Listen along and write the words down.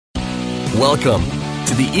Welcome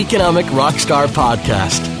to the Economic Rockstar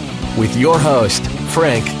Podcast with your host,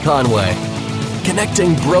 Frank Conway,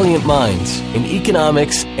 connecting brilliant minds in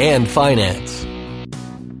economics and finance.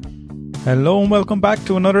 Hello and welcome back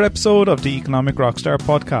to another episode of the Economic Rockstar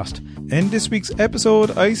Podcast. In this week's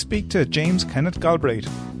episode, I speak to James Kenneth Galbraith,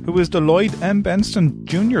 who is the Lloyd M. Bentsen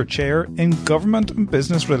Jr. Chair in Government and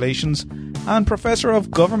Business Relations and Professor of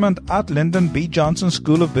Government at Lyndon B. Johnson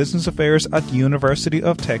School of Business Affairs at the University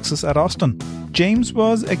of Texas at Austin. James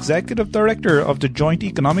was Executive Director of the Joint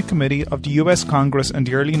Economic Committee of the U.S. Congress in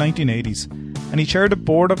the early 1980s, and he chaired the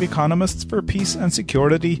Board of Economists for Peace and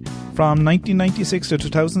Security from 1996 to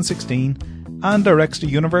 2016 and directs the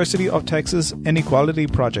University of Texas Inequality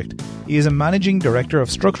Project. He is a Managing Director of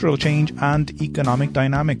Structural Change and Economic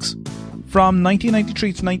Dynamics. From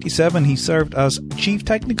 1993 to 97, he served as Chief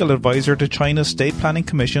Technical Advisor to China's State Planning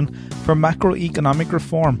Commission for Macroeconomic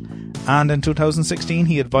Reform, and in 2016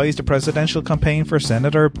 he advised the presidential campaign for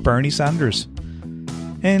Senator Bernie Sanders.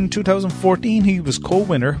 In 2014, he was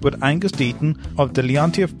co-winner with Angus Deaton of the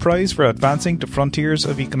Leontief Prize for advancing the frontiers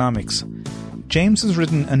of economics. James has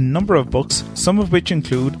written a number of books, some of which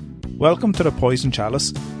include Welcome to the Poison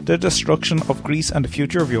Chalice, The Destruction of Greece and the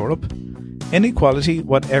Future of Europe, Inequality,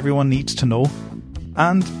 What Everyone Needs to Know,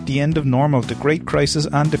 and The End of Normal, The Great Crisis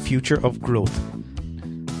and the Future of Growth.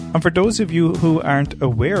 And for those of you who aren't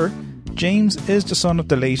aware, James is the son of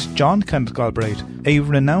the late John Kenneth Galbraith, a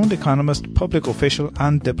renowned economist, public official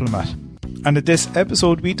and diplomat. And in this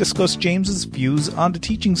episode we discuss James's views on the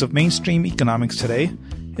teachings of mainstream economics today,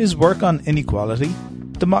 his work on inequality,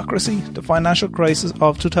 democracy, the financial crisis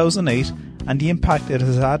of 2008 and the impact it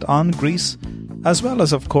has had on Greece, as well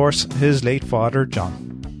as, of course, his late father,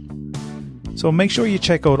 John. So make sure you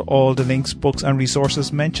check out all the links, books and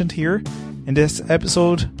resources mentioned here in this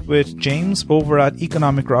episode with James over at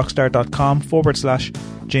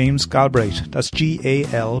economicrockstar.com/James Galbraith. That's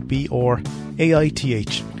Galbraith.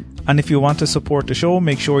 And if you want to support the show,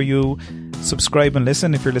 make sure you subscribe and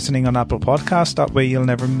listen if you're listening on Apple Podcasts. That way you'll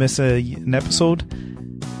never miss an episode,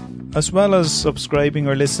 as well as subscribing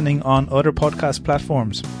or listening on other podcast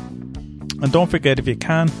platforms. And don't forget, if you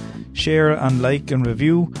can, share and like and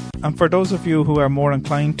review. And for those of you who are more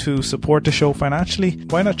inclined to support the show financially,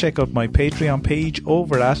 why not check out my Patreon page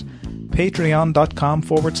over at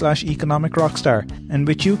patreon.com/economic rockstar, in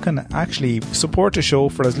which you can actually support the show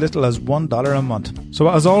for as little as $1 a month. So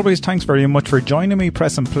as always, thanks very much for joining me,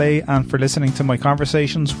 press and play, and for listening to my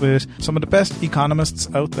conversations with some of the best economists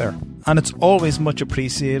out there. And it's always much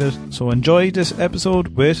appreciated. So enjoy this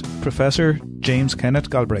episode with Professor James Kenneth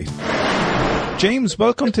Galbraith. James,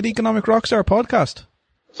 welcome to the Economic Rockstar Podcast.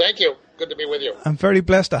 Thank you. Good to be with you. I'm very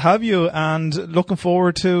blessed to have you and looking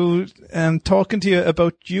forward to talking to you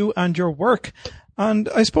about you and your work. And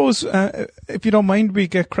I suppose, if you don't mind, we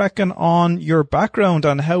get cracking on your background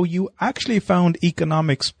and how you actually found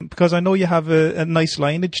economics, because I know you have a nice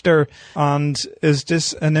lineage there. And is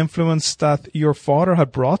this an influence that your father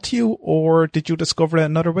had brought to you, or did you discover it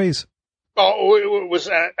in other ways? Oh, it was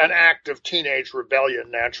an act of teenage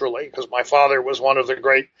rebellion, naturally, because my father was one of the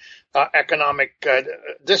great economic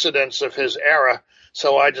dissidents of his era.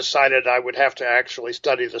 So I decided I would have to actually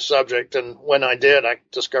study the subject. And when I did, I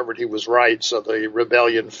discovered he was right. So the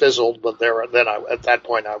rebellion fizzled. But at that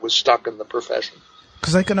point, I was stuck in the profession.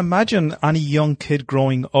 Because I can imagine any young kid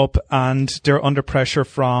growing up and they're under pressure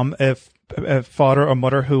from a father or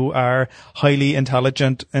mother who are highly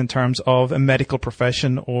intelligent in terms of a medical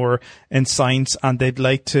profession or in science, and they'd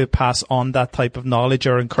like to pass on that type of knowledge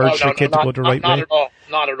or encourage their kid to go the right way.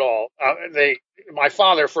 Not at all. My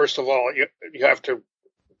father, first of all, you have to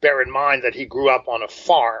bear in mind that he grew up on a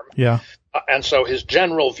farm. Yeah. And so his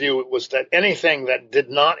general view was that anything that did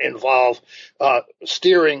not involve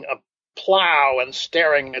steering a plow and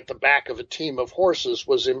staring at the back of a team of horses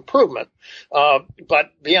was improvement.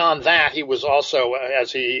 But beyond that, he was also,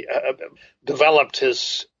 as he developed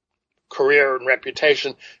his career and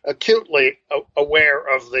reputation, acutely aware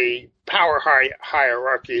of the power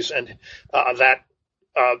hierarchies and that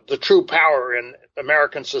the true power in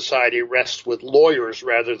American society rests with lawyers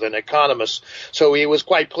rather than economists. So he was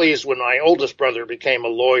quite pleased when my oldest brother became a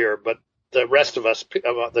lawyer, but the rest of us,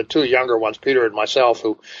 the two younger ones, Peter and myself,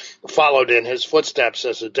 who followed in his footsteps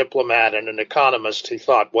as a diplomat and an economist, he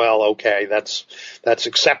thought, well, okay, that's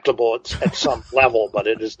acceptable at some level, but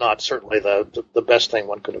it is not certainly the best thing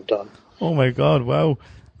one could have done. Oh my God, wow.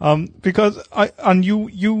 Because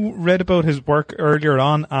you read about his work earlier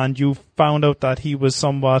on, and you found out that he was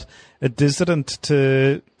somewhat a dissident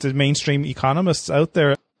to the mainstream economists out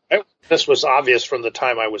there. This was obvious from the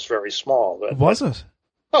time I was very small. Was it?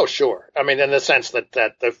 Oh, sure. I mean, in the sense that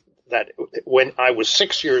the when I was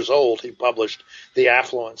 6 years old, he published The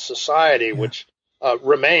Affluent Society, which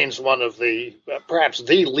remains one of the perhaps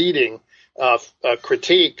the leading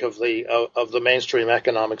critique of the mainstream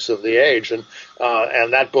economics of the age, and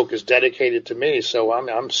that book is dedicated to me. So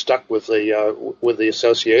I'm stuck with the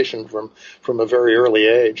association from a very early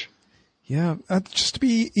age. Yeah, just to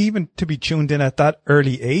be tuned in at that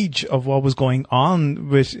early age of what was going on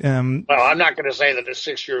with. Well, I'm not going to say that at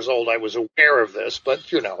 6 years old I was aware of this, but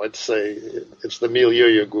it's the milieu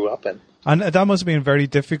you grew up in. And that must have been very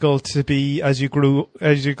difficult to be as you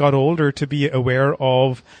got older, to be aware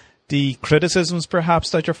of the criticisms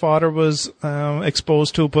perhaps that your father was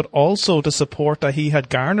exposed to, but also the support that he had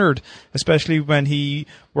garnered, especially when he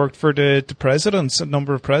worked for the presidents, a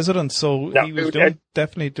number of presidents. So he was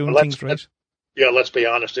definitely doing things right. Yeah, let's be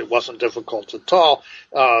honest, it wasn't difficult at all.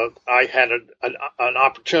 I had an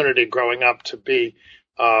opportunity growing up to be,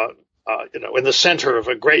 in the center of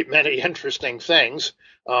a great many interesting things.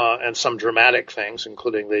 And some dramatic things,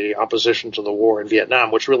 including the opposition to the war in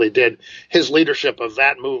Vietnam, which really did. His leadership of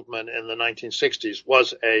that movement in the 1960s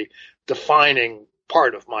was a defining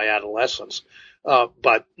part of my adolescence.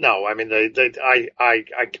 But no, I mean,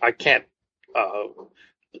 I can't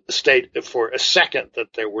state for a second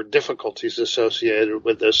that there were difficulties associated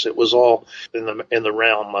with this. It was all in the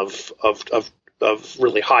realm of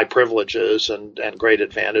really high privileges and great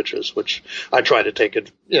advantages, which I try to take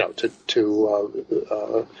it,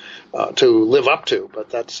 to live up to. But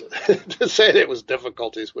that's to say that it was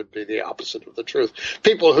difficulties would be the opposite of the truth.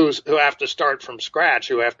 People who have to start from scratch,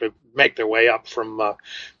 who have to make their way up from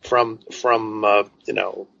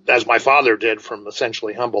as my father did, from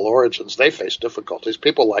essentially humble origins, they face difficulties.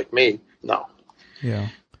 People like me, no. Yeah.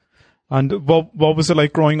 And what was it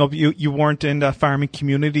like growing up? You weren't in that farming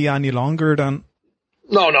community any longer then?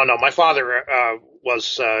 No. My father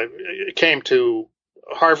came to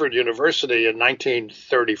Harvard University in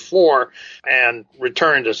 1934 and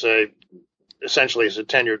returned essentially as a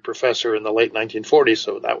tenured professor in the late 1940s.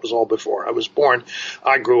 So that was all before I was born.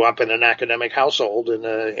 I grew up in an academic household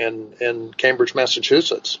in Cambridge,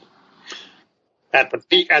 Massachusetts. At the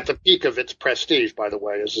peak of its prestige, by the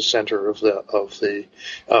way, as the center of the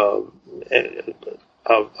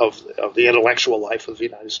intellectual life of the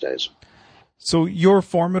United States. So your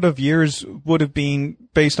formative years would have been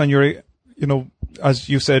based on your, as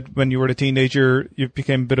you said, when you were a teenager, you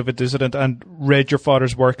became a bit of a dissident and read your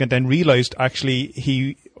father's work and then realized actually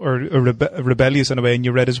he, or rebellious in a way, and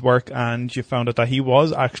you read his work and you found out that he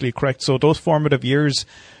was actually correct. So those formative years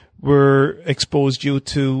were exposed you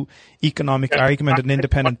to economic argument and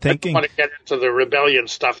independent thinking. I don't want to get into the rebellion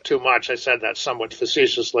stuff too much. I said that somewhat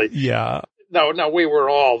facetiously. Yeah. No, we were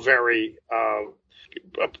all very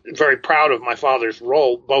proud of my father's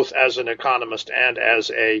role, both as an economist and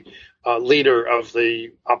as a leader of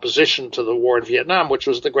the opposition to the war in Vietnam, which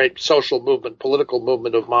was the great social movement, political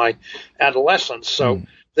movement of my adolescence. So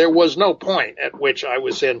there was no point at which I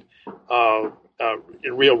was in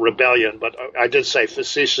real rebellion. But I did say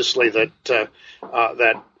facetiously that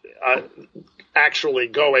actually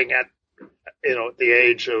going at the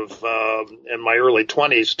age of in my early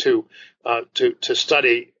 20s to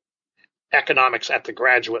study economics at the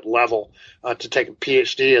graduate level, to take a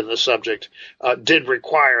PhD in the subject, did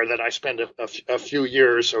require that I spend a few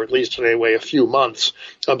years, or at least anyway a few months,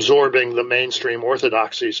 absorbing the mainstream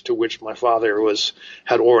orthodoxies to which my father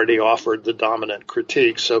had already offered the dominant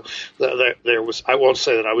critique. So there was, I won't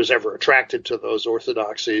say that I was ever attracted to those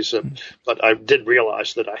orthodoxies, but I did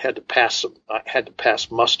realize that I had to pass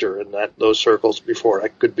muster in those circles before I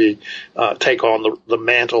could take on the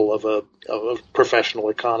mantle of a professional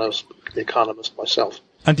economist myself.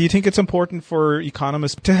 And do you think it's important for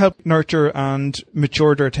economists to help nurture and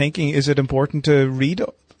mature their thinking? Is it important to read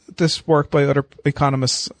this work by other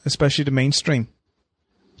economists, especially the mainstream?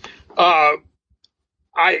 I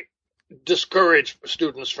discourage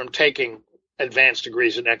students from taking advanced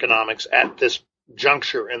degrees in economics at this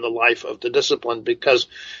juncture in the life of the discipline, because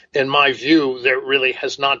in my view, there really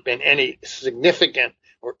has not been any significant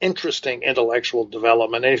or interesting intellectual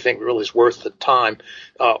development, anything that really is worth the time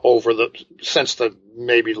since the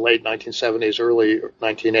maybe late 1970s, early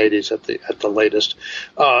 1980s at the latest.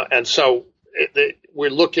 And so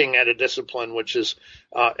we're looking at a discipline which is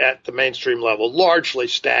at the mainstream level largely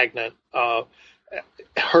stagnant,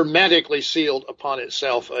 hermetically sealed upon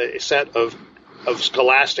itself a set of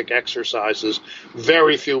scholastic exercises.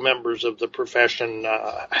 Very few members of the profession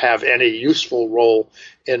have any useful role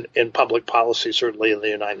in public policy, certainly in the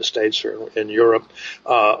United States or in Europe,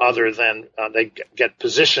 other than they get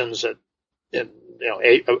positions in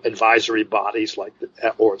advisory bodies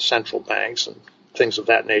or central banks and things of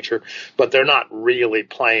that nature, but they're not really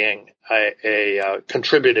playing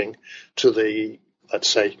contributing to the, let's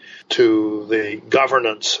say, to the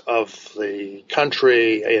governance of the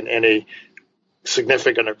country in any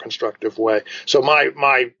significant or constructive way. So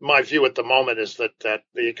my view at the moment is that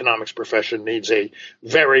the economics profession needs a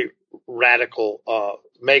very radical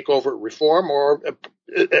makeover, reform, or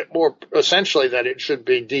more essentially that it should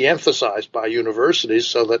be de-emphasized by universities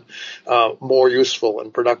so that more useful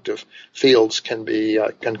and productive fields can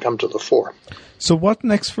come to the fore. So what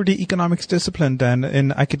next for the economics discipline then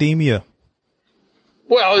in academia?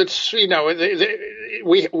 Well, it's,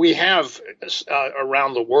 we have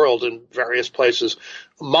around the world in various places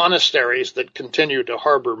monasteries that continue to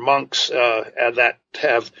harbor monks that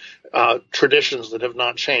have traditions that have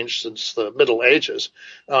not changed since the Middle Ages,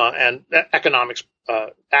 and academic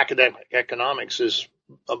economics is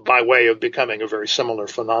by way of becoming a very similar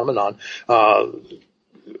phenomenon.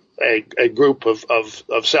 A group of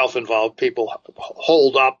self-involved people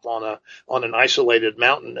holed up on an isolated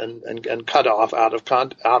mountain and cut off out of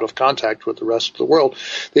contact with the rest of the world.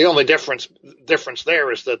 The only difference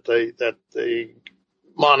there is that the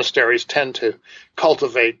monasteries tend to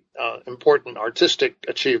cultivate important artistic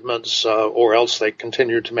achievements, or else they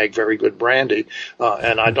continue to make very good brandy.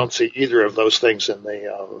 And I don't see either of those things in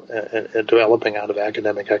developing out of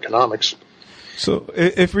academic economics. So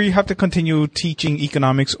if we have to continue teaching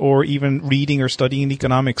economics or even reading or studying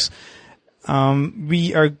economics,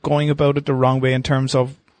 we are going about it the wrong way in terms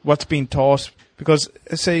of what's being taught. Because,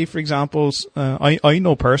 say, for example, I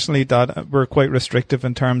know personally that we're quite restrictive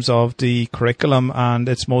in terms of the curriculum, and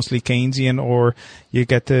it's mostly Keynesian, or you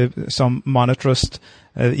get some monetarist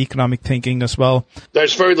economic thinking as well.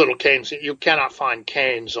 There's very little Keynes. You cannot find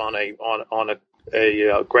Keynes on a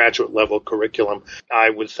graduate level curriculum, I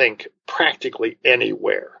would think, practically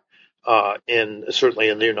anywhere, certainly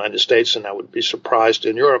in the United States, and I would be surprised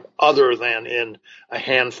in Europe, other than in a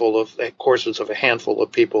handful of courses of a handful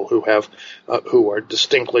of people who are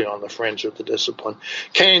distinctly on the fringe of the discipline.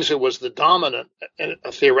 Keynes, who was the dominant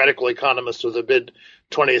theoretical economist of the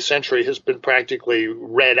mid-20th century, has been practically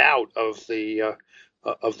read out of the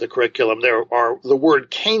curriculum. The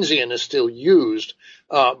word Keynesian is still used,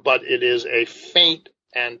 but it is a faint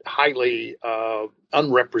and highly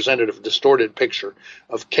unrepresentative, distorted picture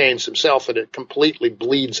of Keynes himself, and it completely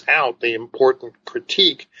bleeds out the important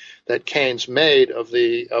critique that Keynes made of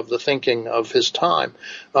the thinking of his time.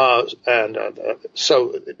 So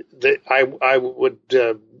I would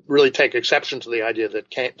really take exception to the idea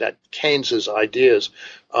that Keynes's ideas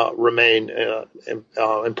remain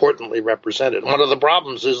importantly represented. One of the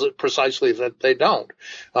problems is precisely that they don't.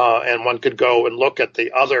 And one could go and look at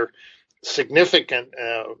the other significant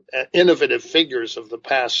innovative figures of the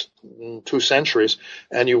past 2 centuries,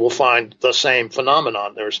 and you will find the same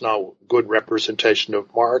phenomenon. There's no good representation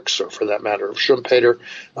of Marx, or for that matter of Schumpeter,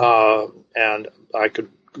 and I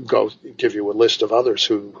could go give you a list of others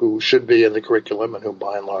who should be in the curriculum and who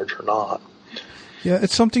by and large are not. Yeah,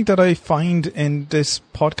 it's something that I find in this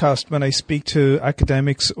podcast when I speak to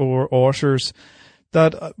academics or authors,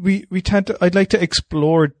 that I'd like to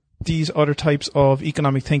explore these other types of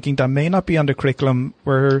economic thinking that may not be on the curriculum,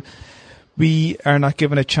 where we are not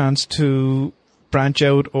given a chance to branch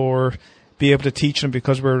out or be able to teach them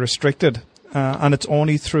because we're restricted. And it's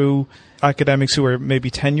only through academics who are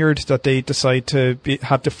maybe tenured that they decide to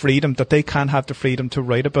have the freedom, that they can have the freedom to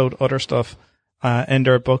write about other stuff in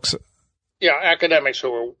their books. Yeah, academics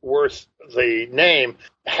who are worth the name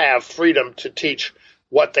have freedom to teach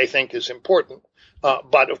what they think is important.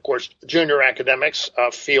 But, of course, junior academics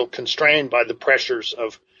feel constrained by the pressures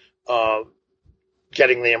of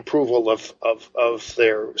getting the approval of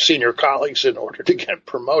their senior colleagues in order to get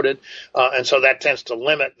promoted. And so that tends to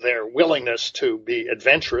limit their willingness to be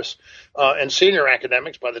adventurous. And senior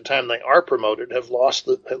academics, by the time they are promoted, have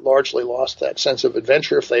largely lost that sense of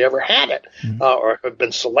adventure, if they ever had it, or have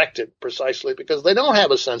been selected precisely because they don't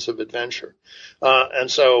have a sense of adventure.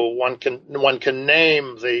 And so one can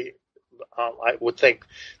name I would think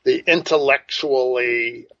the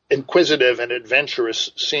intellectually inquisitive and adventurous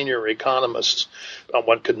senior economists.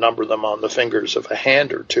 One could number them on the fingers of a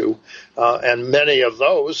hand or two, and many of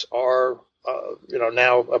those are,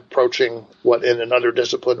 now approaching what in another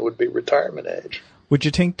discipline would be retirement age. Would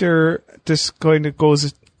you think this kind of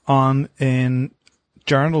goes on in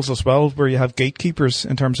journals as well, where you have gatekeepers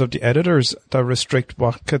in terms of the editors that restrict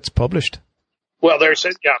what gets published? Well, there's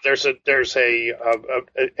a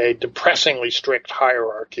depressingly strict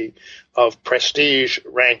hierarchy of prestige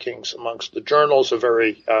rankings amongst the journals, a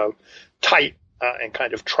very tight and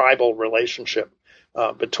kind of tribal relationship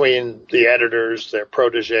between the editors, their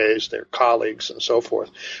protégés, their colleagues, and so forth.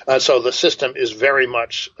 So the system is very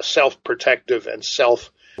much self-protective and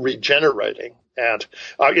self-regenerating. And,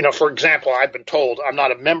 for example, I've been told I'm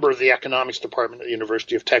not a member of the economics department at the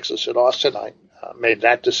University of Texas at Austin. I made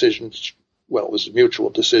that decision. Well, it was a mutual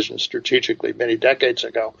decision strategically many decades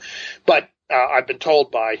ago. But I've been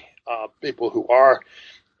told by people who are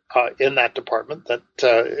in that department that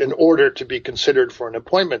in order to be considered for an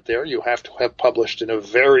appointment there, you have to have published in a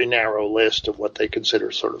very narrow list of what they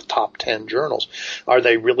consider sort of top 10 journals. Are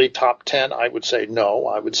they really top 10? I would say no.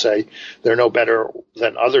 I would say they're no better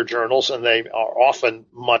than other journals, and they are often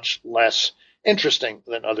much less interesting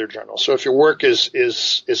than other journals. So if your work is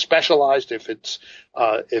specialized, if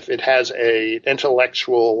it has a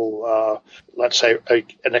intellectual, let's say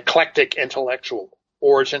an eclectic intellectual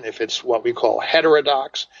origin, if it's what we call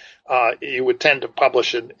heterodox, you would tend to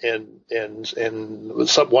publish in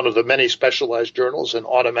one of the many specialized journals and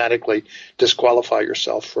automatically disqualify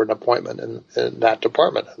yourself for an appointment in that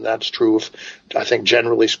department. And that's true of, I think,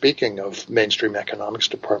 generally speaking, of mainstream economics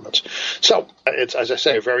departments. So it's, as I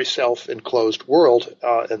say, a very self-enclosed world,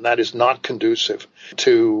 and that is not conducive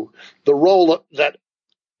to the role that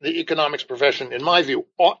the economics profession, in my view,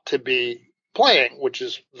 ought to be playing, which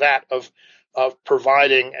is that of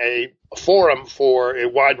providing a forum for a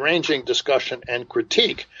wide-ranging discussion and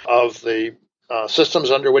critique of the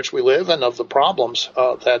systems under which we live and of the problems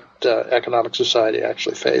that economic society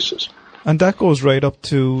actually faces. And that goes right up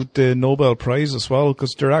to the Nobel Prize as well,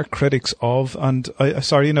 because there are critics of, and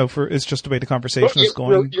it's just the way the conversation is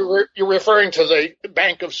going. You're referring to the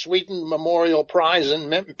Bank of Sweden Memorial Prize in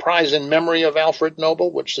memory of Alfred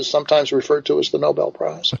Nobel, which is sometimes referred to as the Nobel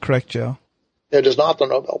Prize. Correct, yeah. It is not the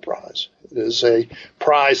Nobel Prize. It is a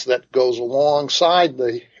prize that goes alongside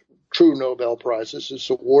the true Nobel Prizes. It's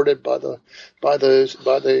awarded by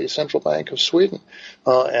the Central Bank of Sweden,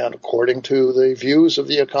 and according to the views of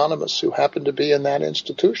the economists who happen to be in that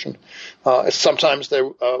institution. Sometimes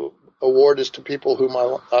the award is to people whom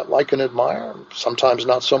I like and admire, sometimes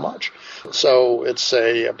not so much. So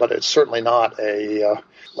but it's certainly not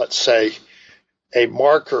let's say, a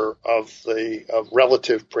marker of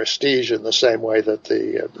relative prestige in the same way that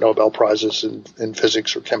the Nobel Prizes in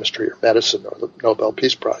physics or chemistry or medicine or the Nobel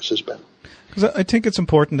Peace Prize has been. Because I think it's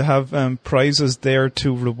important to have prizes there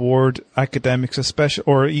to reward academics, especially,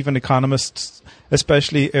 or even economists,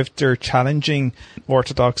 especially if they're challenging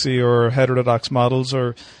orthodoxy or heterodox models,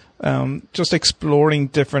 or just exploring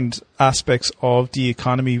different aspects of the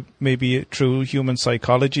economy, maybe through human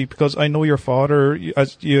psychology. Because I know your father,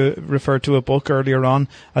 as you referred to a book earlier on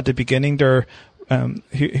at the beginning there,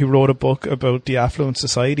 he wrote a book about the affluent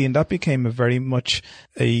society, and that became very much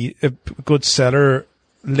a good seller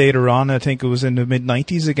later on. I think it was in the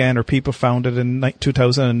mid-90s again, or people found it in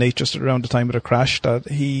 2008, just around the time of the crash, that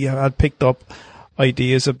he had picked up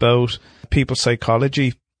ideas about people's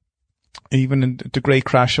psychology. Even in the Great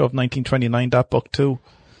Crash of 1929, that book too.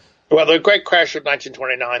 Well, the Great Crash of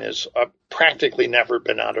 1929 has practically never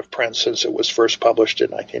been out of print since it was first published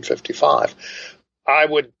in 1955. I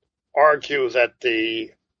would argue that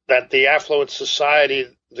the affluent society,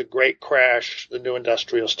 the Great Crash, the New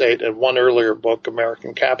Industrial State, and one earlier book,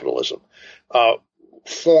 American Capitalism,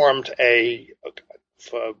 formed a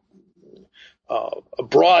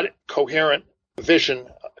broad, coherent vision,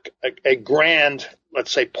 a grand,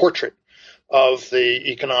 let's say, portrait of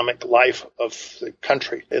the economic life of the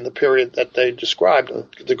country in the period that they described.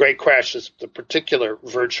 The Great Crash is the particular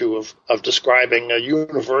virtue of describing a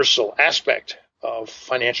universal aspect of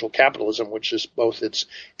financial capitalism, which is both its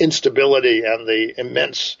instability and the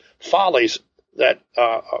immense follies that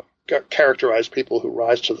characterize people who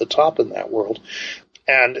rise to the top in that world.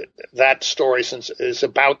 And that story is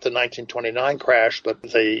about the 1929 crash, but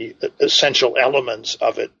the essential elements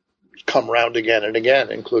of it come round again and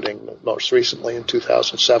again, including most recently in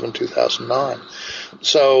 2007, 2009.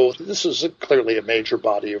 So this is clearly a major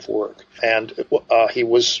body of work. And he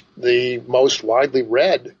was the most widely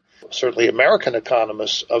read, certainly American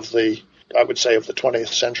economist of the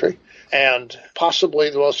 20th century, and possibly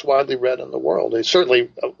the most widely read in the world. He certainly,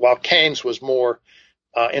 while Keynes was more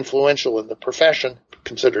influential in the profession,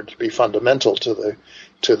 considered to be fundamental to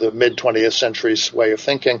the mid-20th century's way of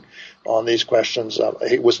thinking on these questions,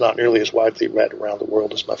 he was not nearly as widely read around the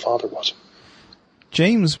world as my father was.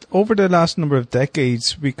 James, over the last number of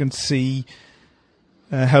decades, we can see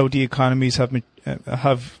how the economies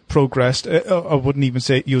have progressed. I wouldn't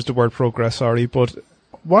even use the word progress, but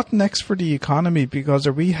what next for the economy? Because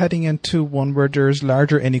are we heading into one where there's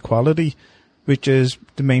larger inequality, which is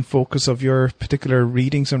the main focus of your particular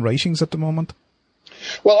readings and writings at the moment?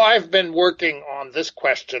 Well, I've been working on this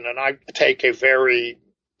question, and I take a very,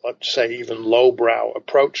 let's say, even lowbrow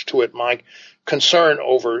approach to it. My concern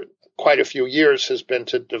over quite a few years has been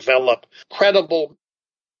to develop credible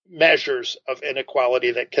measures of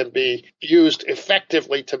inequality that can be used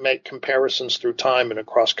effectively to make comparisons through time and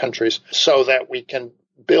across countries so that we can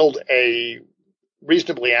build a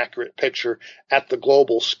reasonably accurate picture at the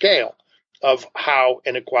global scale of how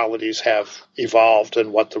inequalities have evolved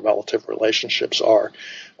and what the relative relationships are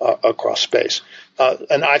across space.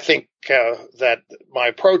 And I think that my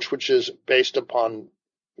approach, which is based upon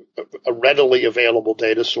a readily available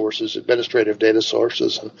data sources, administrative data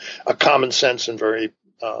sources, and a common sense and very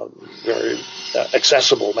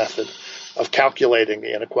accessible method of calculating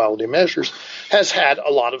the inequality measures, has had a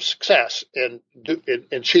lot of success in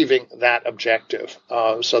achieving that objective.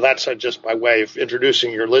 So that's just by way of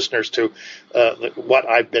introducing your listeners to what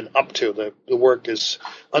I've been up to. The work is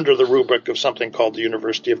under the rubric of something called the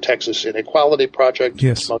University of Texas Inequality Project.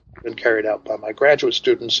 Yes. It's been carried out by my graduate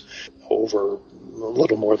students over a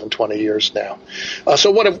little more than 20 years now.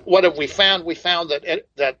 So what have we found? We found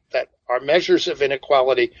that our measures of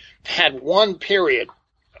inequality had one period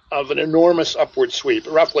of an enormous upward sweep,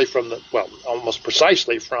 roughly almost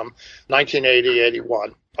precisely from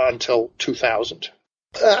 1980-81 until 2000.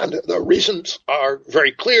 And the reasons are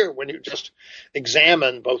very clear when you just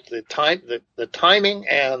examine both the timing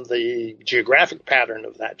and the geographic pattern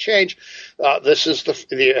of that change. This is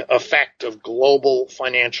the effect of global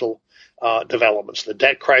financial developments. The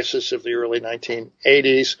debt crisis of the early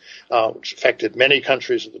 1980s, which affected many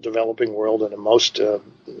countries of the developing world in a most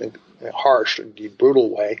harsh, indeed brutal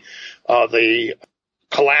way. The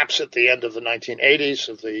collapse at the end of the 1980s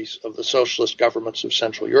of the socialist governments of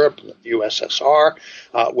Central Europe, the USSR,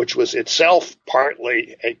 which was itself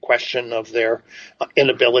partly a question of their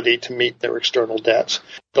inability to meet their external debts,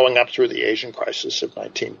 going up through the Asian crisis of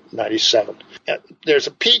 1997. There's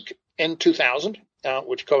a peak in 2000.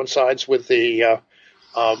 Which coincides with the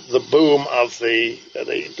boom of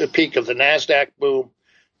the peak of the NASDAQ boom,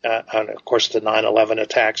 and of course the 9/11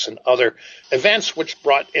 attacks and other events which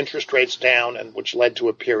brought interest rates down and which led to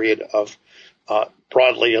a period of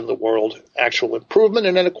broadly in the world actual improvement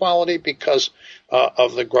in inequality because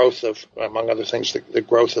of the growth of, among other things, the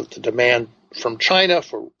growth of the demand from China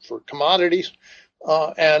for commodities.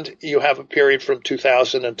 And you have a period from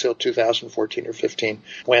 2000 until 2014 or 15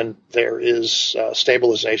 when there is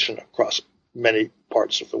stabilization across many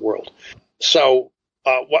parts of the world. So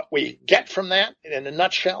what we get from that, in a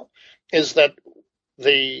nutshell, is that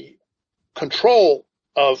the control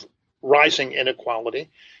of rising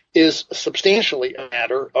inequality is substantially a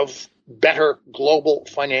matter of better global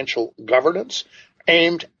financial governance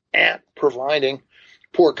aimed at providing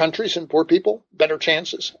poor countries and poor people better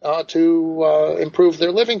chances to improve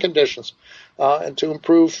their living conditions and to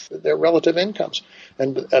improve their relative incomes.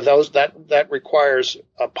 And that requires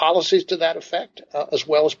policies to that effect, as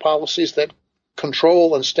well as policies that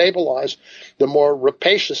control and stabilize the more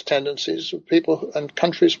rapacious tendencies of people and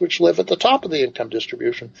countries which live at the top of the income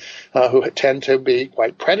distribution, who tend to be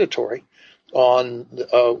quite predatory on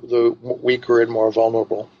the weaker and more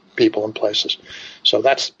vulnerable people and places. So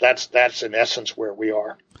that's in essence where we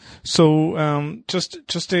are. So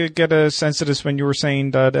just to get a sense of this, when you were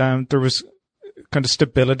saying that there was kind of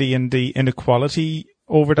stability in the inequality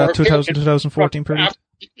over that 2014 period?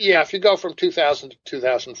 Yeah, if you go from 2000 to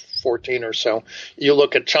 2014 or so, you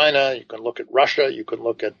look at China, you can look at Russia, you can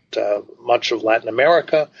look at much of Latin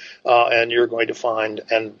America, and you're going to find,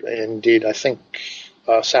 and indeed I think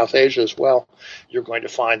South Asia as well, you're going to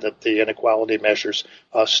find that the inequality measures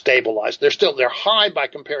stabilize. They're high by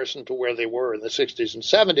comparison to where they were in the 60s and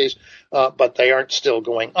 70s, but they aren't still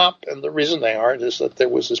going up. And the reason they aren't is that there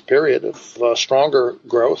was this period of stronger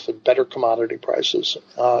growth and better commodity prices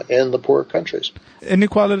in the poorer countries.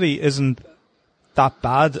 Inequality isn't that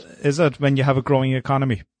bad, is it, when you have a growing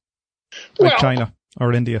economy like China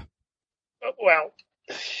or India? Well,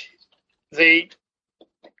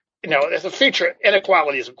 it's a feature.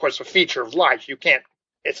 Inequality is, of course, a feature of life. You can't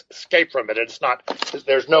escape from it. It's not.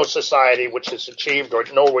 There's no society which has achieved, or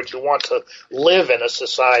nor would you want to live in a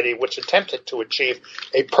society which attempted to achieve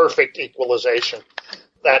a perfect equalization.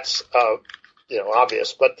 That's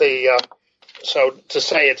obvious. But so to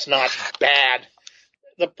say it's not bad.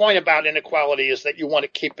 The point about inequality is that you want to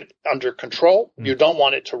keep it under control. You don't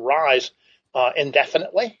want it to rise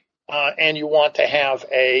indefinitely, and you want to have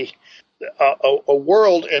a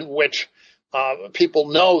world in which people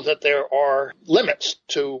know that there are limits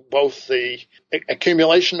to both the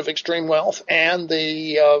accumulation of extreme wealth and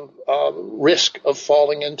the risk of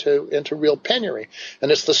falling into real penury.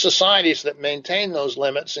 And it's the societies that maintain those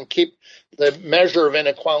limits and keep the measure of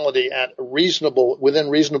inequality at within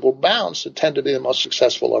reasonable bounds that tend to be the most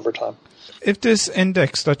successful over time. If this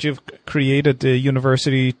index that you've created, the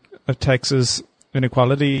University of Texas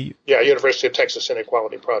Inequality. Yeah, University of Texas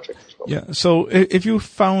Inequality Project as well. Yeah. So if you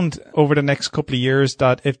found over the next couple of years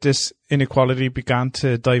that if this inequality began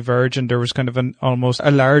to diverge and there was kind of almost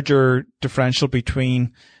a larger differential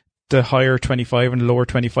between the higher 25 and lower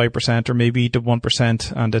 25%, or maybe the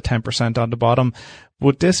 1% and the 10% on the bottom,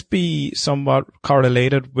 would this be somewhat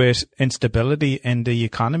correlated with instability in the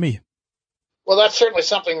economy? Well, that's certainly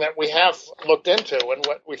something that we have looked into. And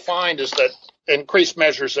what we find is that increased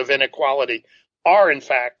measures of inequality are, in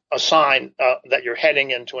fact, a sign that you're heading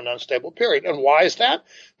into an unstable period. And why is that?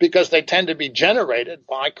 Because they tend to be generated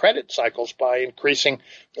by credit cycles, by increasing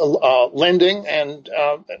lending and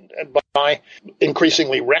by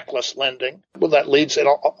increasingly reckless lending. Well, that leads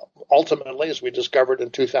ultimately, as we discovered in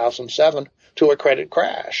 2007, to a credit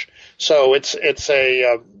crash. So it's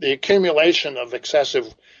the accumulation of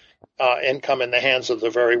excessive income in the hands of the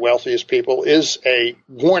very wealthiest people is a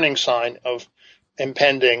warning sign of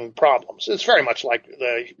impending problems. It's very much like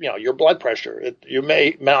your blood pressure. You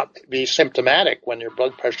may not be symptomatic when your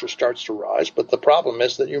blood pressure starts to rise, but the problem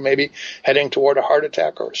is that you may be heading toward a heart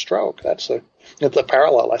attack or a stroke. The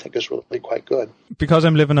parallel, I think, is really quite good. Because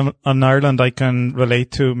I'm living in Ireland, I can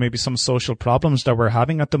relate to maybe some social problems that we're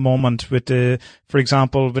having at the moment for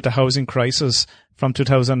example, with the housing crisis from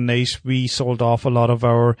 2008, we sold off a lot of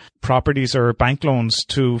our properties or bank loans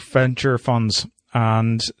to venture funds.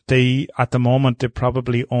 And at the moment, they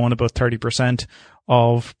probably own about 30%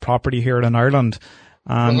 of property here in Ireland.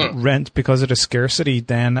 And rent, because of the scarcity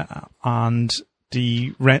then, and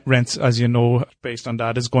the rents, as you know, based on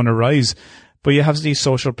that, is going to rise. But you have these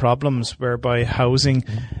social problems whereby housing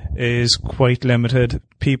is quite limited.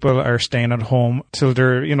 People are staying at home till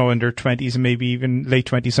they're, in their 20s, maybe even late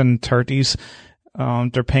 20s and 30s.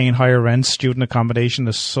 They're paying higher rents. Student accommodation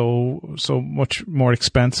is so much more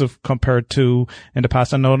expensive compared to in the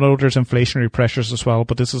past. I know there's inflationary pressures as well,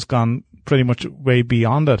 but this has gone pretty much way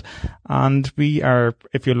beyond it. And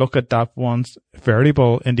if you look at that one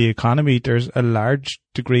variable in the economy, there's a large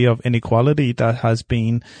degree of inequality that has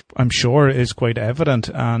been, I'm sure, is quite evident.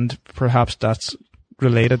 And perhaps that's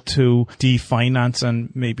related to the finance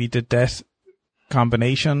and maybe the debt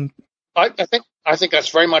combination. I think that's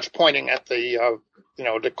very much pointing at the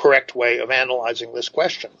correct way of analyzing this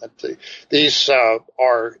question. That these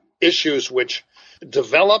are issues which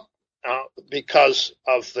develop because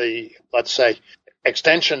of the, let's say,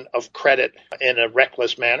 extension of credit in a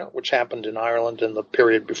reckless manner, which happened in Ireland in the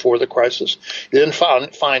period before the crisis. You then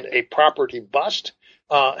find a property bust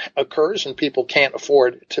occurs, and people can't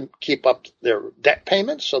afford to keep up their debt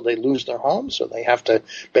payments, so they lose their homes, so they have to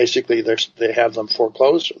basically they have them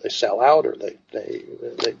foreclosed, or they sell out, or they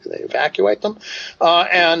evacuate them,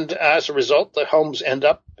 and as a result,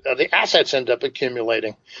 the assets end up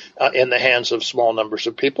accumulating in the hands of small numbers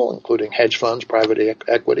of people, including hedge funds, private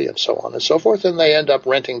equity, and so on and so forth, and they end up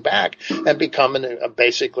renting back and become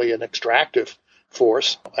basically an extractive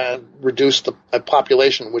force and reduce a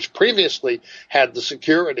population which previously had the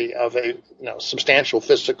security of a substantial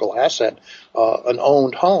physical asset, an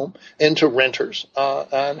owned home, into renters,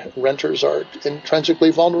 and renters are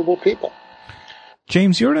intrinsically vulnerable people.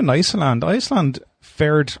 James, you're in Iceland. Iceland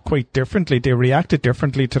fared quite differently. They reacted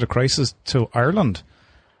differently to the crisis to Ireland.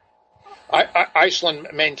 Iceland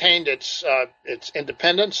maintained its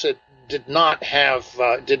independence. It did not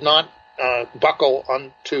buckle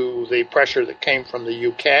onto the pressure that came from the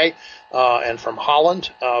UK and from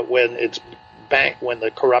Holland when when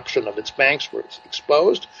the corruption of its banks was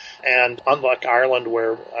exposed. And unlike Ireland,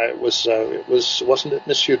 where wasn't it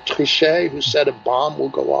Monsieur Trichet who said a bomb will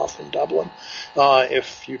go off in Dublin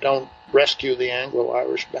if you don't rescue the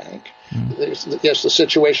Anglo-Irish Bank? Yes, the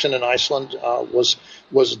situation in Iceland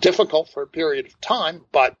was difficult for a period of time,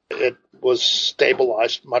 but it was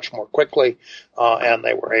stabilized much more quickly, and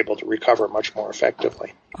they were able to recover much more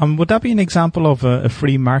effectively. Would that be an example of a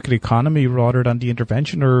free market economy rather than the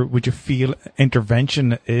intervention, or would you feel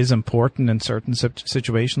intervention is important in certain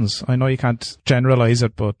situations? I know you can't generalize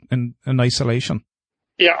it, but in isolation.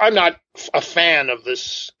 Yeah, I'm not a fan of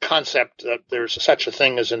this concept that there's such a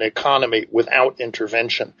thing as an economy without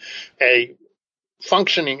intervention. A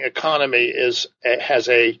functioning economy has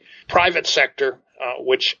a private sector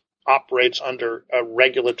which operates under a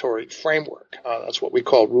regulatory framework. That's what we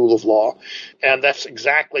call rule of law. And that's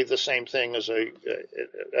exactly the same thing as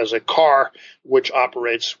a car, which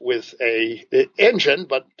operates with a engine,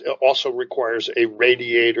 but also requires a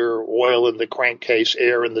radiator, oil in the crankcase,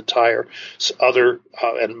 air in the tire,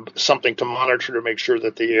 and something to monitor to make sure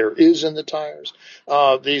that the air is in the tires.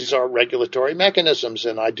 These are regulatory mechanisms,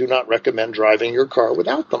 and I do not recommend driving your car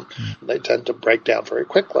without them. They tend to break down very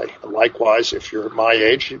quickly. Likewise, if you're my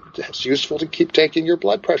age, it's useful to keep taking your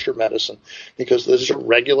blood pressure medicine, because those are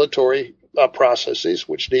regulatory processes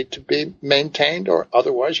which need to be maintained, or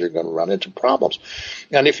otherwise you're going to run into problems.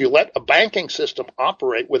 And if you let a banking system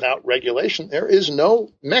operate without regulation, there is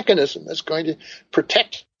no mechanism that's going to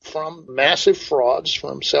protect from massive frauds,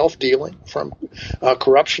 from self-dealing, from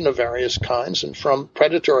corruption of various kinds, and from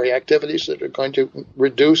predatory activities that are going to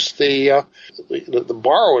reduce the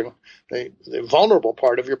borrowing, the vulnerable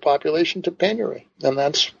part of your population, to penury. And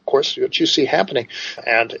that's, of course, what you see happening.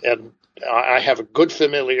 And I have a good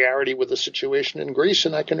familiarity with the situation in Greece,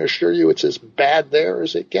 and I can assure you it's as bad there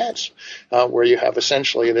as it gets, where you have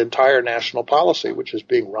essentially an entire national policy which is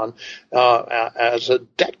being run as a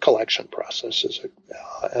debt collection process,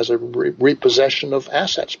 as a repossession of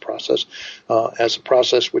assets process, as a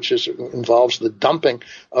process which involves the dumping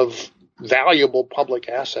of valuable public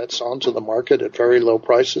assets onto the market at very low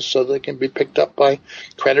prices so they can be picked up by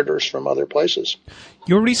creditors from other places.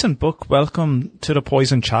 Your recent book, Welcome to the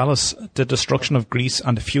Poison Chalice, The Destruction of Greece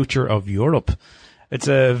and the Future of Europe. It's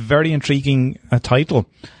a very intriguing title.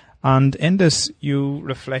 And in this, you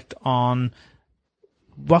reflect on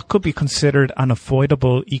what could be considered an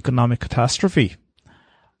avoidable economic catastrophe.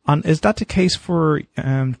 And is that the case for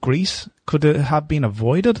Greece? Could it have been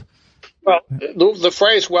avoided? Well, the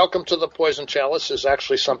phrase "welcome to the poison chalice" is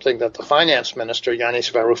actually something that the finance minister,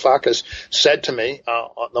 Yanis Varoufakis, said to me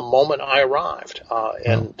the moment I arrived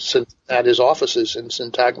at his offices in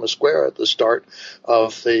Syntagma Square at the start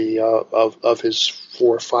of his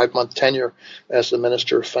 4 or 5 month tenure as the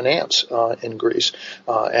Minister of Finance in Greece.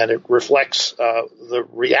 And it reflects the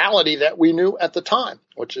reality that we knew at the time,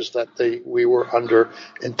 which is that we were under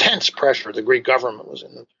intense pressure. The Greek government was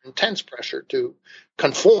in intense pressure to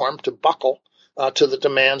conform, to buckle to the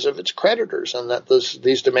demands of its creditors, and that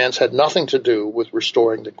these demands had nothing to do with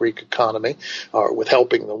restoring the Greek economy or with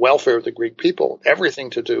helping the welfare of the Greek people, everything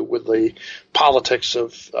to do with the politics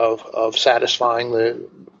of satisfying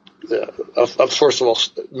first of all,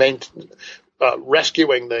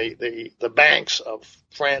 rescuing the banks of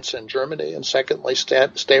France and Germany, and secondly,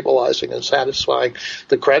 stabilizing and satisfying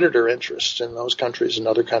the creditor interests in those countries and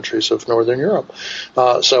other countries of Northern Europe.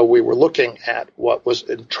 So we were looking at what was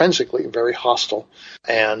intrinsically very hostile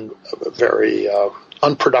and very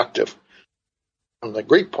unproductive from the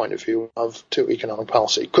Greek point of view to economic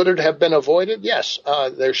policy. Could it have been avoided? Yes.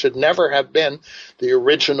 There should never have been the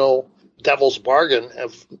original devil's bargain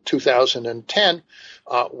of 2010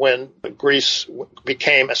 when Greece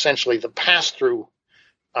became essentially the pass-through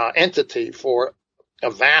entity for a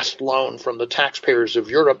vast loan from the taxpayers of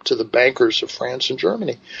Europe to the bankers of France and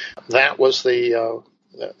Germany. That was the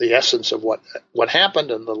essence of what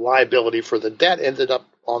happened, and the liability for the debt ended up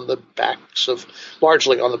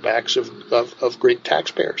largely on the backs of Greek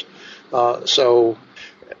taxpayers. So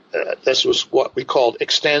this was what we called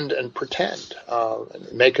extend and pretend.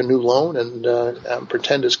 Make a new loan and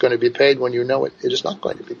pretend it's going to be paid when you know it is not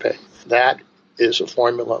going to be paid. That is a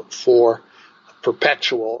formula for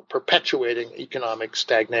perpetuating economic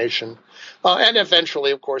stagnation, and eventually,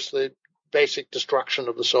 of course, the basic destruction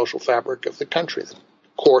of the social fabric of the country. The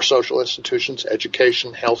core social institutions,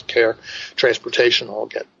 education, healthcare, transportation, all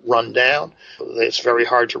get run down. It's very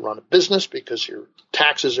hard to run a business because your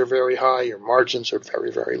taxes are very high, your margins are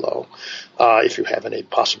very, very low, if you have any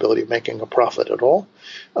possibility of making a profit at all.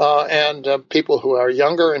 And people who are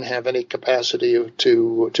younger and have any capacity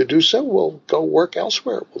to do so will go work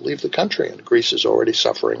elsewhere, will leave the country. And Greece is already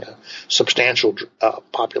suffering a substantial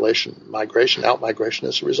population migration, out-migration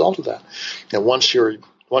as a result of that. And once your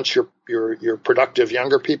productive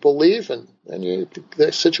younger people leave, and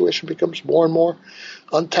the situation becomes more and more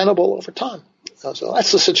untenable over time. So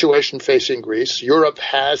that's the situation facing Greece. Europe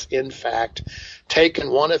has, in fact, taken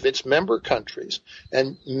one of its member countries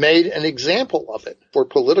and made an example of it for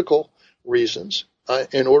political reasons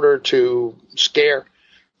in order to scare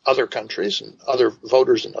other countries and other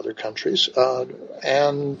voters in other countries.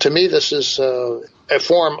 And to me, this is a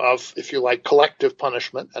form of, if you like, collective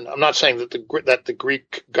punishment. And I'm not saying that the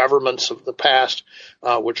Greek governments of the past,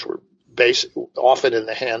 which were often in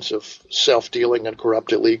the hands of self-dealing and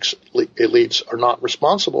corrupt elites, are not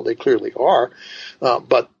responsible. They clearly are.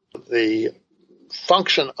 But the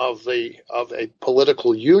function of a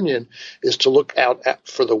political union is to look out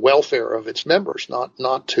for the welfare of its members,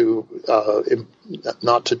 not to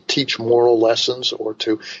teach moral lessons or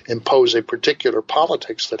to impose a particular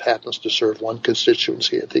politics that happens to serve one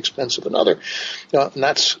constituency at the expense of another. And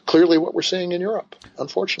that's clearly what we're seeing in Europe,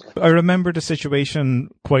 unfortunately. I remember the situation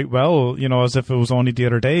quite well, as if it was only the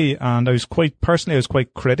other day, and I was quite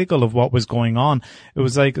critical of what was going on. It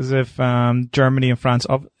was like as if Germany and France,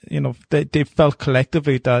 they felt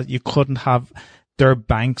collectively that you couldn't have their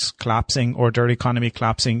banks collapsing or their economy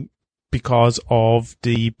collapsing because of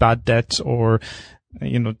the bad debts or,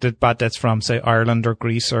 the bad debts from, say, Ireland or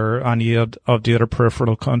Greece or any of the other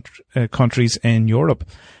peripheral countries in Europe.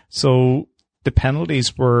 So the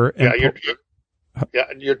penalties were...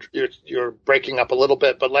 You're breaking up a little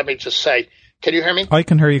bit, but let me just say, can you hear me? I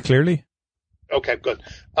can hear you clearly. Okay, good.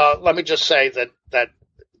 Let me just say that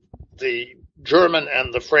the German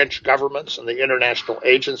and the French governments and the international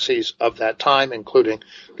agencies of that time, including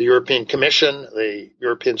the European Commission, the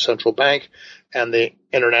European Central Bank, and the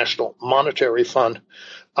International Monetary Fund,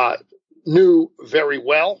 knew very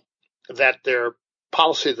well that their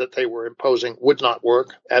policy that they were imposing would not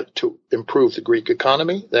work to improve the Greek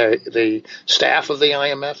economy. The staff of the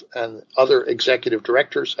IMF and other executive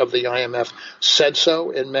directors of the IMF said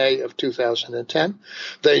so in May of 2010.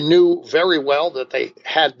 They knew very well that they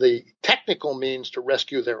had the technical means to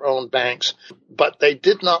rescue their own banks, but they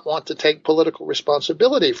did not want to take political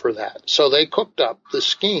responsibility for that. So they cooked up the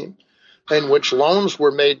scheme in which loans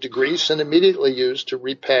were made to Greece and immediately used to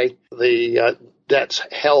repay the debts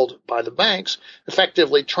held by the banks,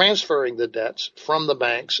 effectively transferring the debts from the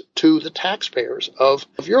banks to the taxpayers of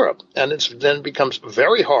Europe. And it then becomes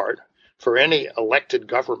very hard for any elected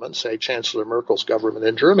government, say Chancellor Merkel's government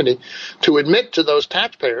in Germany, to admit to those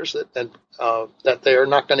taxpayers that they are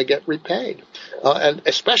not going to get repaid. And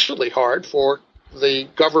especially hard for the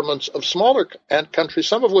governments of smaller countries,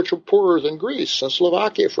 some of which were poorer than Greece, and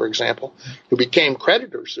Slovakia, for example, who became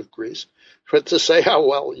creditors of Greece, but to say, oh,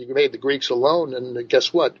 well, you made the Greeks a loan, and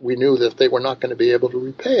guess what? We knew that they were not going to be able to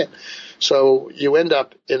repay it. So you end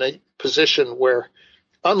up in a position where,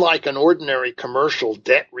 unlike an ordinary commercial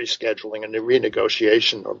debt rescheduling and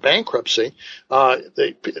renegotiation or bankruptcy,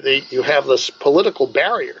 you have this political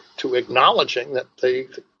barrier to acknowledging that the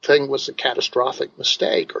thing was a catastrophic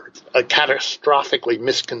mistake or a catastrophically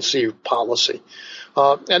misconceived policy.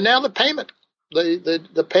 And now the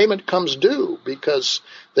payment comes due because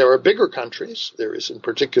there are bigger countries. There is in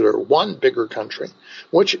particular one bigger country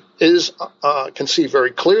which can see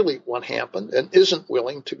very clearly what happened and isn't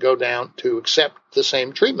willing to go down to accept the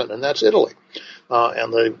same treatment, and that's Italy.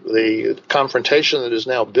 And the confrontation that is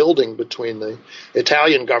now building between the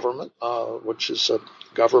Italian government, which is a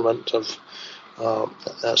government of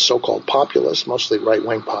so-called populists, mostly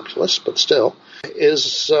right-wing populists, but still,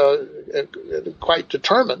 is quite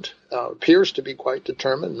determined, appears to be quite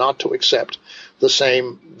determined not to accept the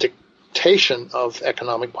same dictation of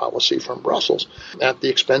economic policy from Brussels at the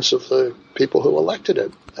expense of the people who elected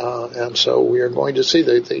it. And so we are going to see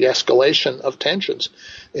the escalation of tensions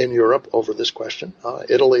in Europe over this question.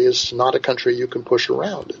 Italy is not a country you can push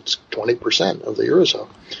around. It's 20% of the Eurozone.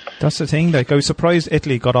 That's the thing. I was surprised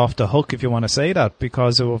Italy got off the hook, if you want to say that,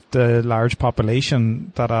 because of the large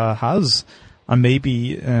population that has, and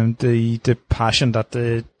maybe the passion that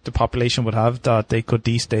the population would have that they could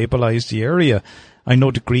destabilize the area. I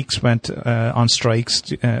know the Greeks went on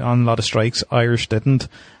strikes, on a lot of strikes. Irish didn't,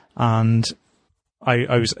 and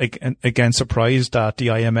I was again surprised that the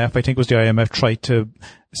IMF, I think it was the IMF, tried to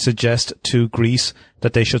suggest to Greece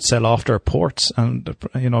that they should sell off their ports and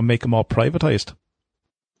make them all privatized.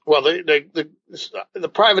 Well, the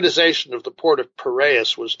privatization of the port of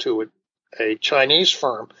Piraeus was to a Chinese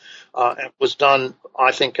firm, and was done,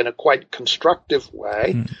 I think, in a quite constructive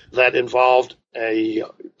way that involved the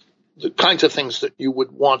kinds of things that you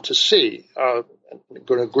would want to see.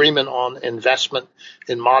 An agreement on investment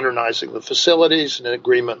in modernizing the facilities, and an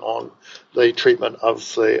agreement on the treatment of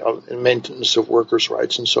the maintenance of workers'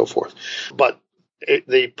 rights and so forth. But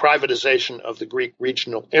the privatization of the Greek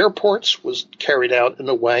regional airports was carried out in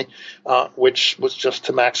a way which was just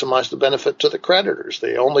to maximize the benefit to the creditors.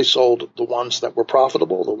 They only sold the ones that were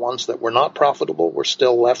profitable. The ones that were not profitable were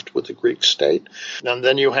still left with the Greek state. And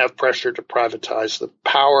then you have pressure to privatize the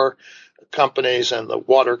power companies and the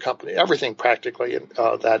water company, everything practically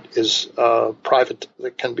that is private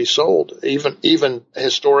that can be sold. Even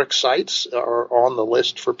historic sites are on the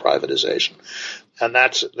list for privatization. And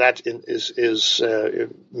that is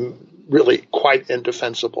really quite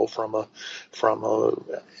indefensible from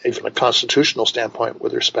even a constitutional standpoint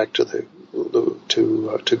with respect to the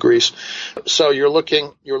to Greece. So you're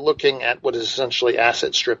looking at what is essentially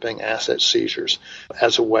asset stripping, asset seizures,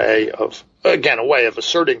 as a way of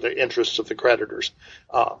asserting the interests of the creditors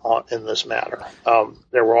in this matter.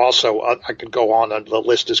 There were also, I could go on, and the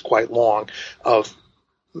list is quite long, of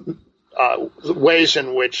ways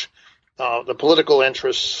in which the political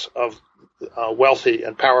interests of wealthy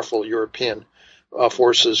and powerful European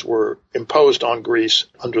forces were imposed on Greece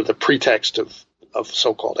under the pretext of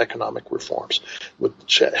so-called economic reforms,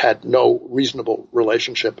 which had no reasonable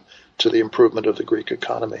relationship to the improvement of the Greek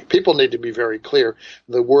economy. People need to be very clear.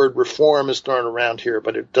 The word reform is thrown around here,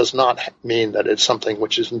 but it does not mean that it's something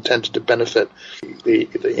which is intended to benefit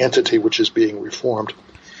the entity which is being reformed.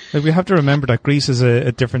 We have to remember that Greece is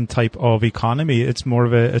a different type of economy. It's more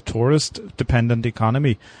of a tourist-dependent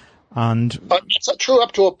economy. And it's true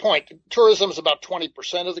up to a point. Tourism is about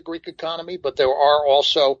 20% of the Greek economy, but there are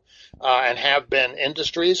also and have been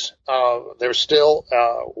industries. There still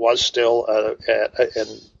was in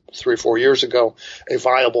 3 or 4 years ago a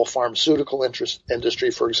viable pharmaceutical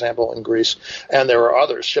industry, for example, in Greece, and there are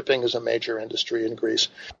others. Shipping is a major industry in Greece.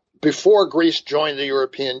 Before Greece joined the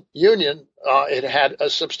European Union, it had a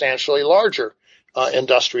substantially larger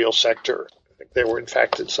industrial sector. There were, in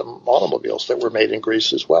fact, some automobiles that were made in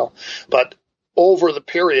Greece as well. But over the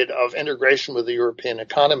period of integration with the European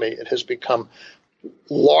economy, it has become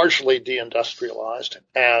largely deindustrialized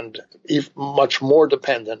and much more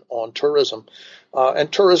dependent on tourism.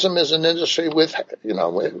 And tourism is an industry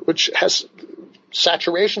which has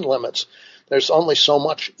saturation limits. There's only so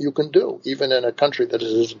much you can do, even in a country that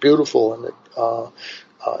is as beautiful and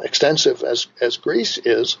extensive as Greece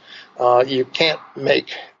is. You can't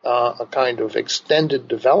make a kind of extended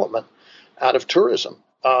development out of tourism.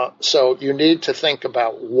 So you need to think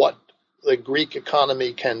about what the Greek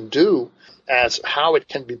economy can do, as how it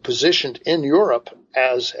can be positioned in Europe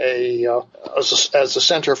as a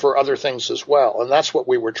center for other things as well. And that's what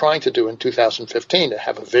we were trying to do in 2015, to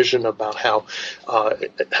have a vision about how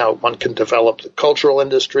one can develop the cultural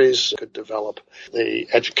industries, could develop the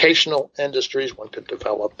educational industries, one could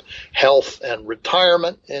develop health and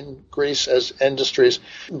retirement in Greece as industries.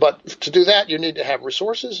 But to do that, you need to have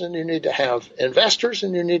resources, and you need to have investors,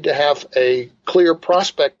 and you need to have a clear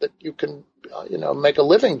prospect that you can make a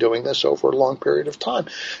living doing this over a long period of time.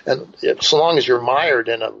 And so long as you're mired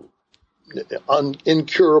in an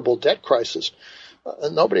incurable debt crisis,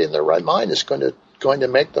 nobody in their right mind is going to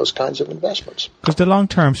make those kinds of investments. Because the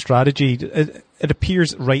long-term strategy, it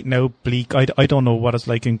appears right now bleak. I don't know what it's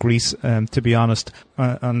like in Greece, to be honest,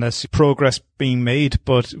 unless progress being made.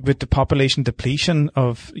 But with the population depletion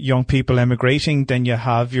of young people emigrating, then you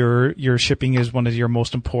have your shipping is one of your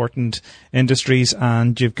most important industries,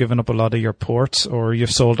 and you've given up a lot of your ports, or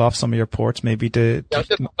you've sold off some of your ports, maybe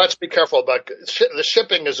let's be careful about the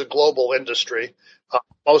shipping is a global industry.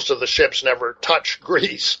 Most of the ships never touch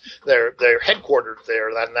Greece. They're headquartered there,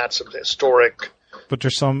 and that's a historic. But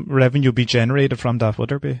there's some revenue be generated from that, would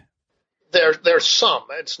there be? There's some.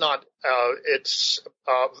 It's not. It's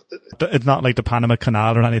not like the Panama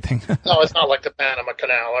Canal or anything. No, it's not like the Panama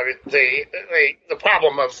Canal. I mean, the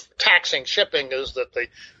problem of taxing shipping is that the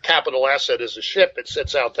capital asset is a ship. It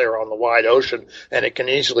sits out there on the wide ocean, and it can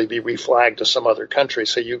easily be reflagged to some other country.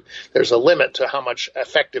 So there's a limit to how much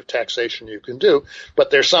effective taxation you can do. But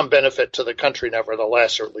there's some benefit to the country,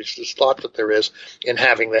 nevertheless, or at least it's thought that there is, in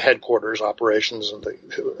having the headquarters operations and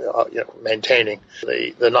maintaining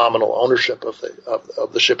the nominal ownership of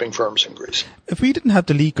the shipping firms in Greece. If we didn't have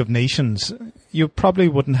the League of Nations, you probably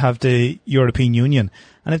wouldn't have the European Union.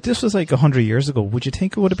 And if this was like 100 years ago, would you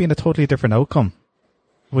think it would have been a totally different outcome?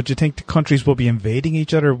 Would you think the countries would be invading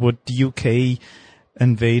each other? Would the UK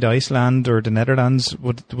invade Iceland, or the Netherlands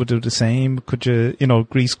would do the same? Could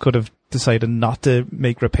Greece could have decided not to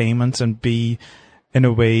make repayments and be, in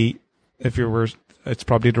a way, it's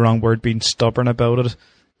probably the wrong word, being stubborn about it.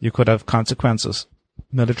 You could have consequences,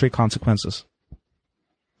 military consequences.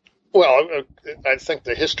 Well, I think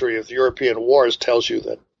the history of the European wars tells you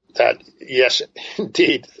that yes,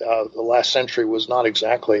 indeed, the last century was not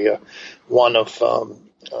exactly one of,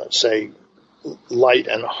 say, light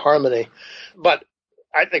and harmony. But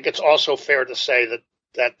I think it's also fair to say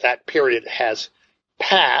that period has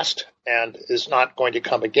passed and is not going to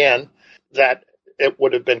come again, that it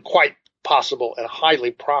would have been quite possible and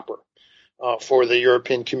highly proper for the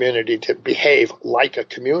European community to behave like a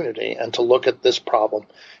community and to look at this problem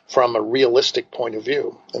from a realistic point of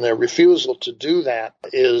view. And their refusal to do that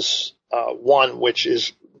is one which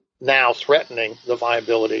is now threatening the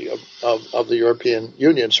viability of the European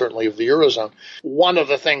Union, certainly of the Eurozone. One of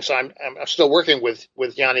the things I'm still working with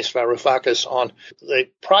Yanis Varoufakis on the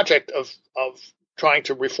project of trying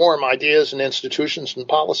to reform ideas and institutions and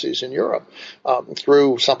policies in Europe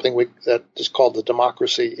through something that is called the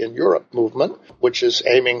Democracy in Europe movement, which is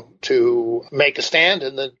aiming to make a stand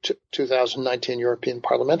in the 2019 European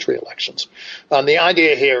parliamentary elections. The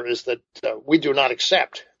idea here is that we do not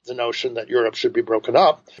accept the notion that Europe should be broken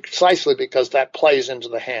up, precisely because that plays into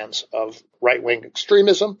the hands of right-wing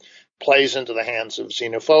extremism, plays into the hands of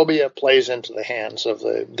xenophobia, plays into the hands of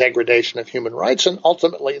the degradation of human rights, and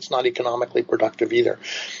ultimately it's not economically productive either.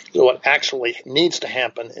 So what actually needs to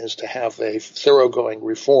happen is to have a thoroughgoing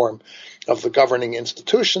reform of the governing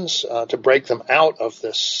institutions to break them out of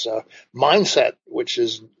this mindset, which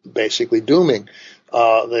is basically dooming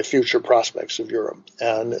the future prospects of Europe,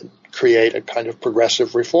 and create a kind of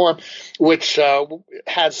progressive reform, which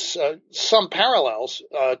has some parallels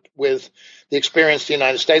with the experience the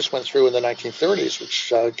United States went through in the 1930s,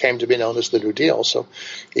 which came to be known as the New Deal. So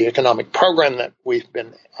the economic program that we've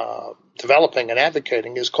been developing and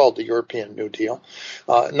advocating is called the European New Deal.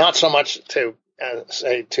 Not so much to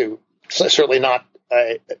certainly not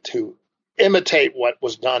to imitate what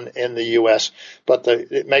was done in the U.S., but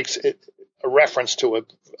it makes it a reference to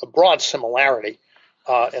a broad similarity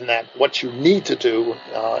in that what you need to do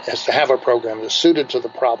is to have a program that's suited to the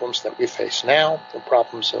problems that we face now, the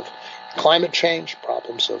problems of climate change,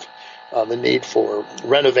 problems of the need for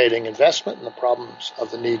renovating investment, and the problems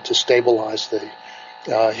of the need to stabilize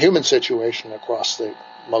the human situation across the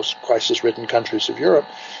most crisis-ridden countries of Europe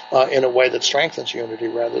in a way that strengthens unity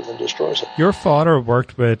rather than destroys it. Your father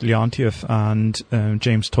worked with Leontief and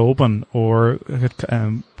James Tobin, or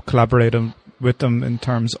collaborated with them in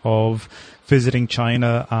terms of visiting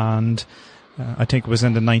China, and I think it was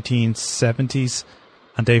in the 1970s,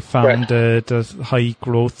 and they found that high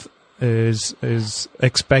growth is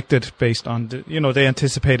expected based on they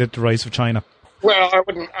anticipated the rise of China. Well,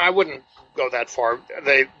 I wouldn't go that far.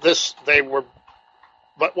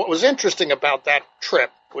 But what was interesting about that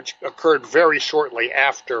trip, which occurred very shortly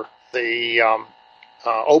after the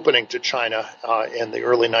opening to China in the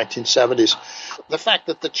early 1970s, the fact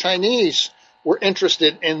that the Chinese were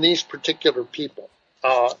interested in these particular people.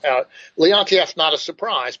 Leontief, not a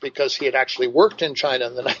surprise, because he had actually worked in China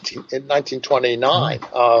in 1929,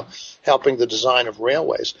 helping the design of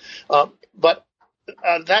railways. But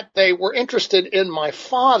that they were interested in my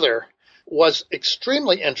father was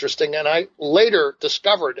extremely interesting, and I later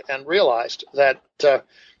discovered and realized that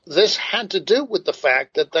this had to do with the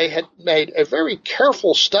fact that they had made a very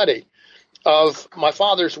careful study of my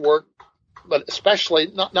father's work, but especially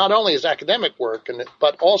not only his academic work,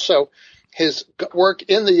 but also his work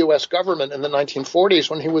in the U.S. government in the 1940s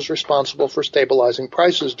when he was responsible for stabilizing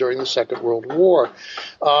prices during the Second World War.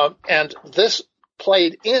 And this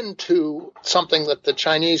played into something that the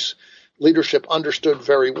Chinese leadership understood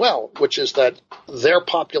very well, which is that their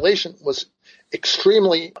population was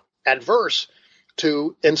extremely adverse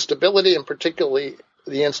to instability, and particularly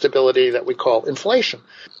the instability that we call inflation.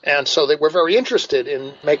 And so they were very interested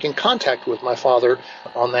in making contact with my father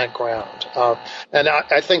on that ground. And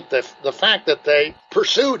I think the fact that they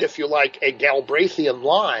pursued, if you like, a Galbraithian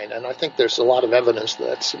line, and I think there's a lot of evidence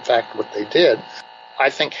that's in fact what they did,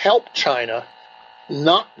 I think helped China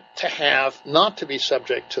not to be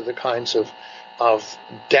subject to the kinds of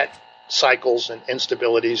debt cycles and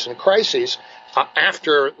instabilities and crises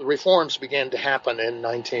after the reforms began to happen in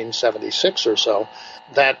 1976 or so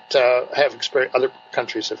that other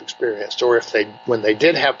countries have experienced, or when they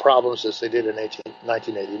did have problems, as they did in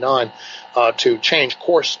 1989, to change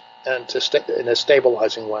course and in a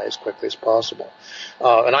stabilizing way as quickly as possible.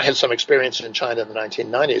 And I had some experience in China in the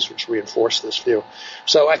 1990s, which reinforced this view.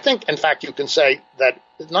 So I think, in fact, you can say that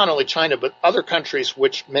not only China, but other countries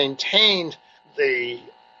which maintained the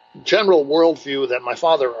general worldview that my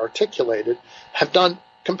father articulated have done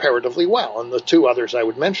comparatively well. And the two others I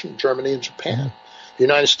would mention, Germany and Japan. The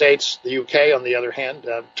United States, the UK, on the other hand,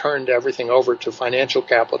 turned everything over to financial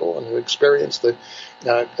capital and experienced the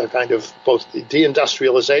kind of both the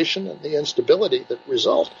deindustrialization and the instability that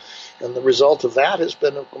result. And the result of that has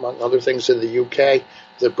been, among other things, in the UK,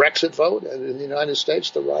 the Brexit vote, and in the United States,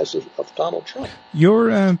 the rise of Donald Trump.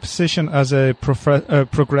 Your position as a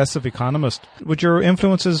progressive economist, would your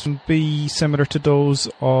influences be similar to those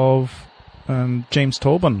of James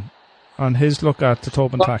Tobin and his look at the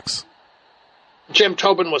Tobin tax? Jim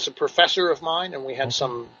Tobin was a professor of mine, and we had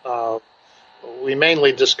we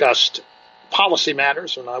mainly discussed policy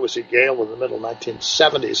matters. When I was at Yale in the middle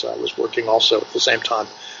 1970s, I was working also at the same time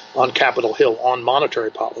on Capitol Hill on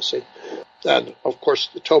monetary policy. And, of course,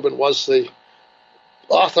 Tobin was the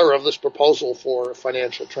author of this proposal for a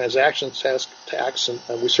financial transactions tax,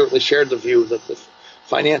 and we certainly shared the view that the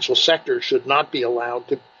financial sector should not be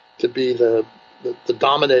allowed to be the the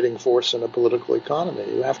dominating force in a political economy.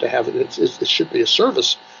 You have to have it. It should be a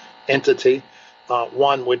service entity,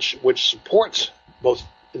 one which supports both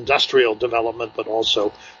industrial development, but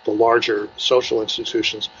also the larger social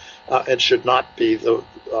institutions. It should not be the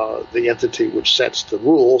entity which sets the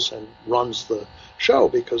rules and runs the show,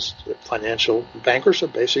 because financial bankers are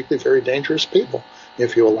basically very dangerous people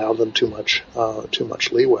if you allow them too much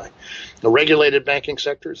leeway. The regulated banking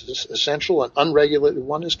sector is essential, and unregulated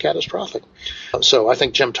one is catastrophic. So I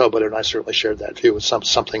think Jim Tobin and I certainly shared that view. It's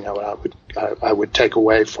something I would take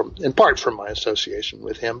away from, in part, from my association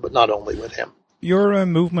with him, but not only with him. Your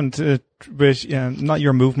movement, not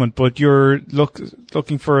your movement, but you're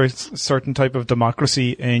looking for a certain type of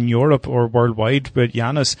democracy in Europe or worldwide with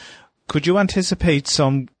Yanis. Could you anticipate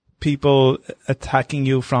some people attacking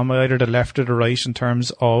you from either the left or the right in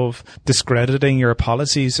terms of discrediting your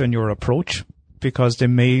policies and your approach, because they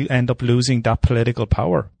may end up losing that political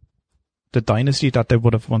power, the dynasty that they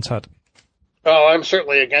would have once had? Oh, I'm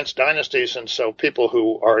certainly against dynasties, and so people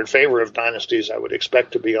who are in favor of dynasties I would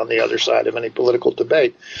expect to be on the other side of any political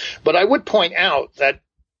debate. But I would point out that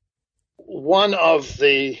one of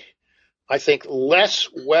the, I think, less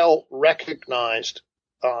well-recognized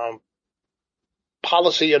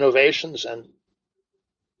policy innovations and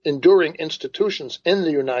enduring institutions in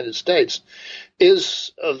the United States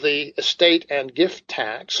is the estate and gift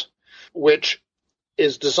tax, which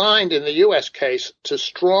is designed in the U.S. case to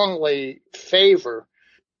strongly favor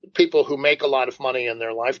people who make a lot of money in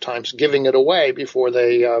their lifetimes giving it away before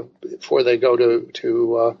they go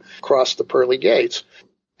to cross the pearly gates.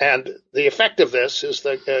 And the effect of this is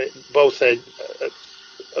that both a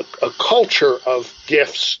culture of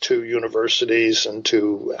gifts to universities and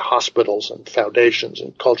to hospitals and foundations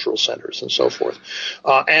and cultural centers and so forth,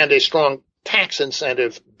 and a strong tax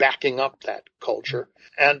incentive backing up that culture.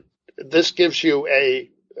 And this gives you a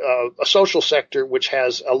social sector which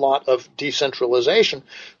has a lot of decentralization,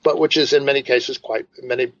 but which is in many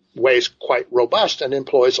ways quite robust and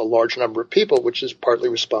employs a large number of people, which is partly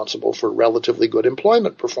responsible for relatively good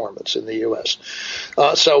employment performance in the U.S.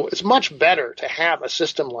 So it's much better to have a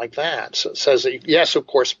system like that. So it says that, yes, of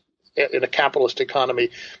course, in a capitalist economy,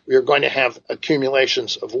 you're going to have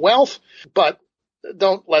accumulations of wealth, but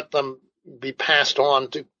don't let them be passed on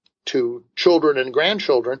to children and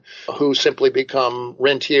grandchildren who simply become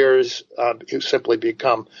rentiers,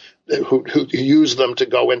 who use them to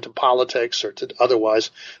go into politics or to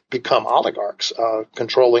otherwise become oligarchs,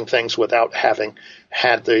 controlling things without having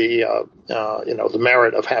had the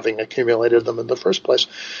merit of having accumulated them in the first place.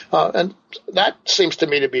 And that seems to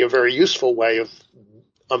me to be a very useful way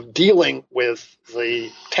of dealing with the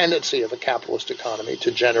tendency of a capitalist economy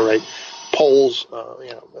to generate pools,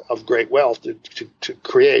 of great wealth to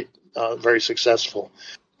create very successful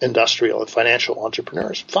industrial and financial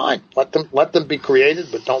entrepreneurs. Fine, let them be created,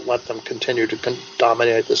 but don't let them continue to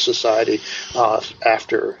dominate the society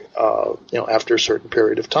after a certain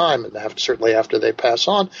period of time, and certainly after they pass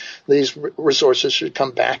on. These resources should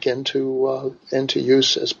come back into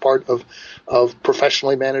use as part of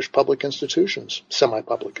professionally managed public institutions,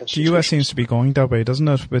 semi-public institutions. The U.S. seems to be going that way, doesn't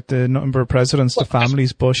it? With the number of presidents, the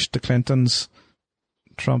families, Bush, the Clintons,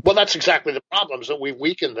 Trump. Well, that's exactly the problem, is that we've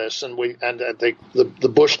weakened this, and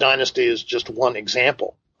the Bush dynasty is just one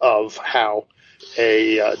example of how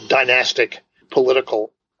a dynastic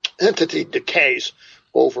political entity decays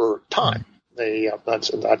over time.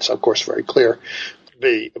 That's of course very clear.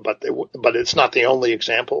 But it's not the only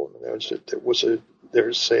example. There's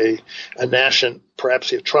a Nash,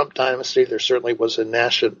 perhaps a Trump dynasty. There certainly was a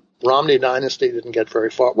Nash and Romney dynasty. Didn't get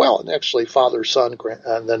very far. Well, and actually father, son,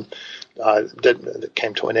 and then it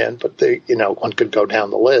came to an end. But one could go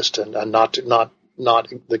down the list, and not the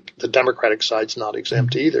Democratic side's not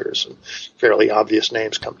exempt either. Some fairly obvious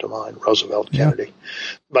names come to mind: Roosevelt, Kennedy.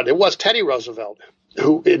 But it was Teddy Roosevelt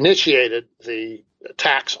who initiated the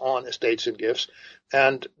tax on estates and gifts.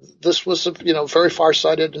 And this was a very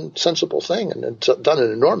far-sighted and sensible thing, and it's done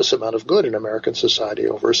an enormous amount of good in American society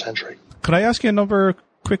over a century. Could I ask you a number of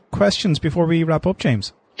quick questions before we wrap up,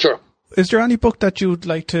 James? Sure. Is there any book that you'd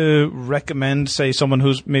like to recommend, say, someone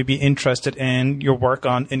who's maybe interested in your work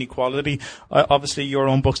on inequality? Obviously, your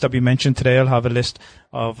own books that we mentioned today, I'll have a list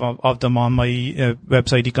of them on my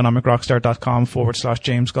website,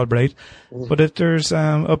 economicrockstar.com/James Galbraith. Mm-hmm. But if there's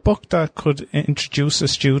a book that could introduce a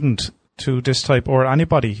student to this type, or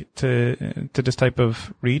anybody to this type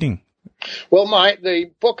of reading? Well,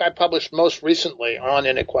 the book I published most recently on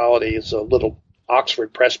inequality is a little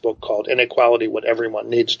Oxford Press book called Inequality: What Everyone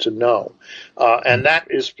Needs to Know. And that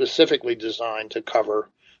is specifically designed to cover,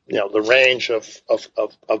 the range of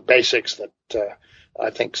basics that I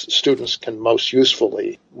think students can most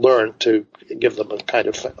usefully learn to give them a kind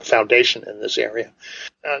of foundation in this area.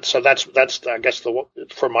 So that's I guess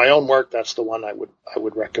for my own work, that's the one I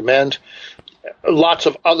would recommend. Lots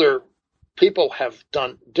of other people have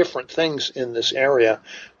done different things in this area.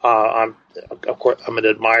 I'm an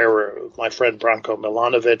admirer of my friend Branko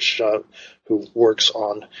Milanovic, who works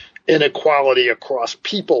on inequality across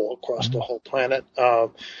people across the whole planet,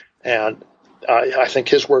 and I think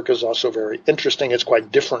his work is also very interesting. It's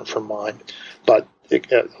quite different from mine, but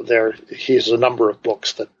he has a number of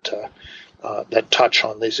books that touch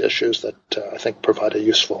on these issues that I think provide a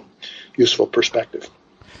useful perspective.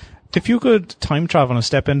 If you could time travel and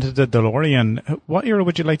step into the DeLorean, what era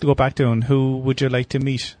would you like to go back to, and who would you like to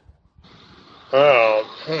meet?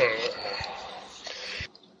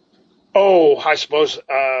 I suppose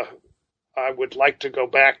I would like to go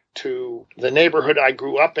back to the neighborhood I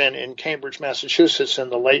grew up in Cambridge, Massachusetts in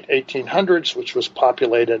the late 1800s, which was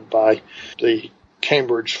populated by the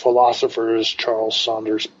Cambridge philosophers Charles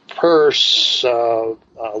Saunders Peirce,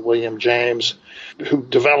 William James, who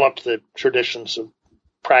developed the traditions of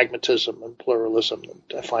pragmatism and pluralism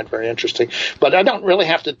that I find very interesting. But I don't really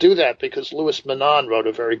have to do that because Louis Menand wrote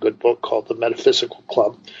a very good book called The Metaphysical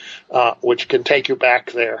Club, which can take you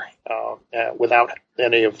back there without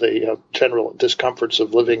any of the general discomforts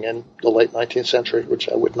of living in the late 19th century, which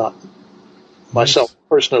I would not myself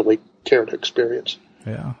personally care to experience.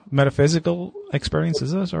 Yeah. Metaphysical experience,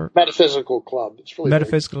 is it? Or Metaphysical Club. It's really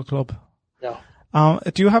Metaphysical Club. Yeah.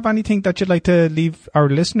 Do you have anything that you'd like to leave our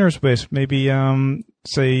listeners with? Maybe,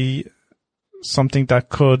 say, something that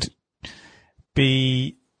could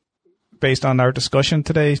be based on our discussion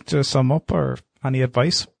today to sum up, or any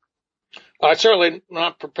advice? I'm certainly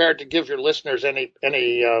not prepared to give your listeners any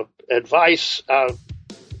advice, but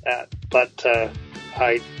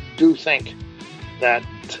I do think that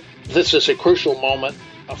this is a crucial moment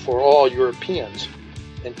for all Europeans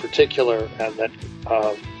in particular, and that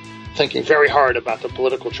thinking very hard about the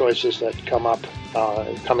political choices that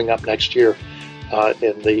coming up next year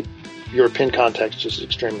in the European context is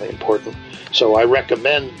extremely important. So I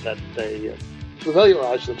recommend that they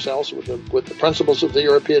familiarize themselves with the principles of the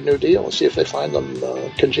European New Deal and see if they find them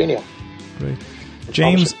congenial. Great.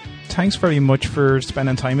 James, thanks very much for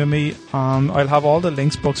spending time with me. I'll have all the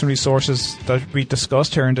links, books and resources that we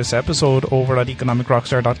discussed here in this episode over at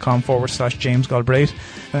economicrockstar.com/James Galbraith.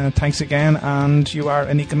 Thanks again, and you are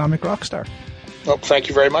an economic rock star. Well, thank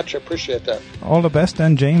you very much. I appreciate that. All the best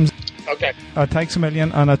then, James. Okay. Thanks a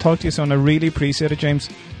million, and I'll talk to you soon. I really appreciate it, James.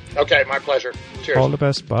 Okay, my pleasure. Cheers. All the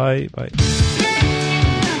best. Bye. Bye.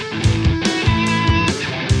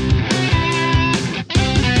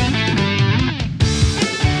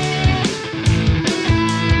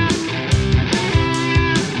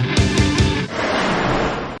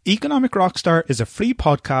 Economic Rockstar is a free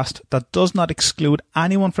podcast that does not exclude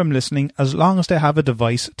anyone from listening as long as they have a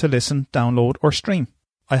device to listen, download or stream.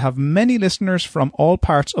 I have many listeners from all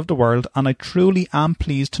parts of the world, and I truly am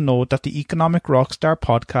pleased to know that the Economic Rockstar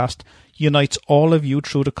podcast unites all of you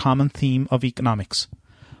through the common theme of economics.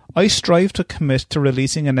 I strive to commit to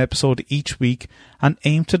releasing an episode each week and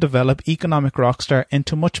aim to develop Economic Rockstar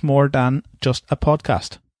into much more than just a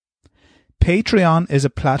podcast. Patreon is a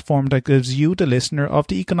platform that gives you, the listener of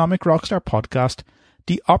the Economic Rockstar podcast,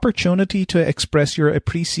 the opportunity to express your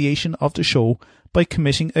appreciation of the show by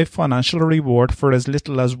committing a financial reward for as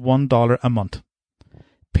little as $1 a month.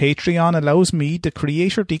 Patreon allows me, the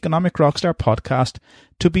creator of the Economic Rockstar podcast,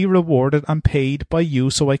 to be rewarded and paid by you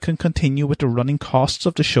so I can continue with the running costs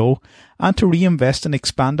of the show and to reinvest and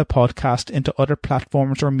expand the podcast into other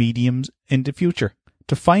platforms or mediums in the future.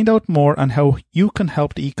 To find out more on how you can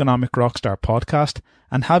help the Economic Rockstar podcast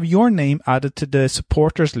and have your name added to the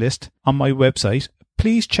supporters list on my website,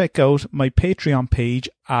 please check out my Patreon page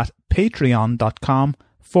at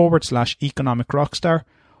patreon.com/Economic Rockstar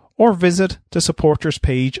or visit the supporters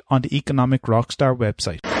page on the Economic Rockstar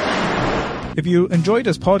website. If you enjoyed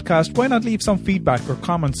this podcast, why not leave some feedback or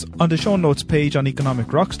comments on the show notes page on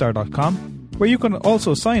economicrockstar.com, where you can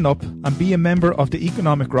also sign up and be a member of the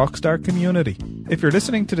Economic Rockstar community. If you're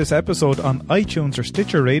listening to this episode on iTunes or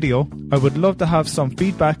Stitcher Radio, I would love to have some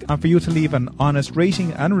feedback and for you to leave an honest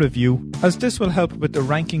rating and review, as this will help with the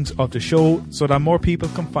rankings of the show so that more people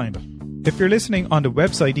can find it. If you're listening on the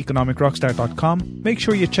website economicrockstar.com, make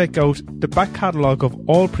sure you check out the back catalogue of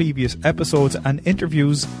all previous episodes and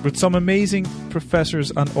interviews with some amazing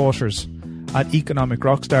professors and authors at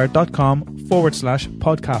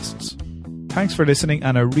economicrockstar.com/podcasts. Thanks for listening,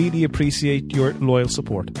 and I really appreciate your loyal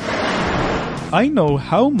support. I know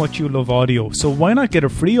how much you love audio, so why not get a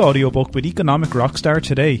free audiobook with Economic Rockstar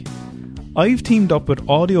today? I've teamed up with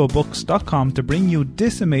audiobooks.com to bring you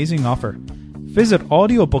this amazing offer. Visit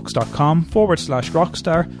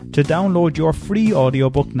audiobooks.com/rockstar to download your free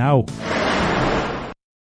audiobook now.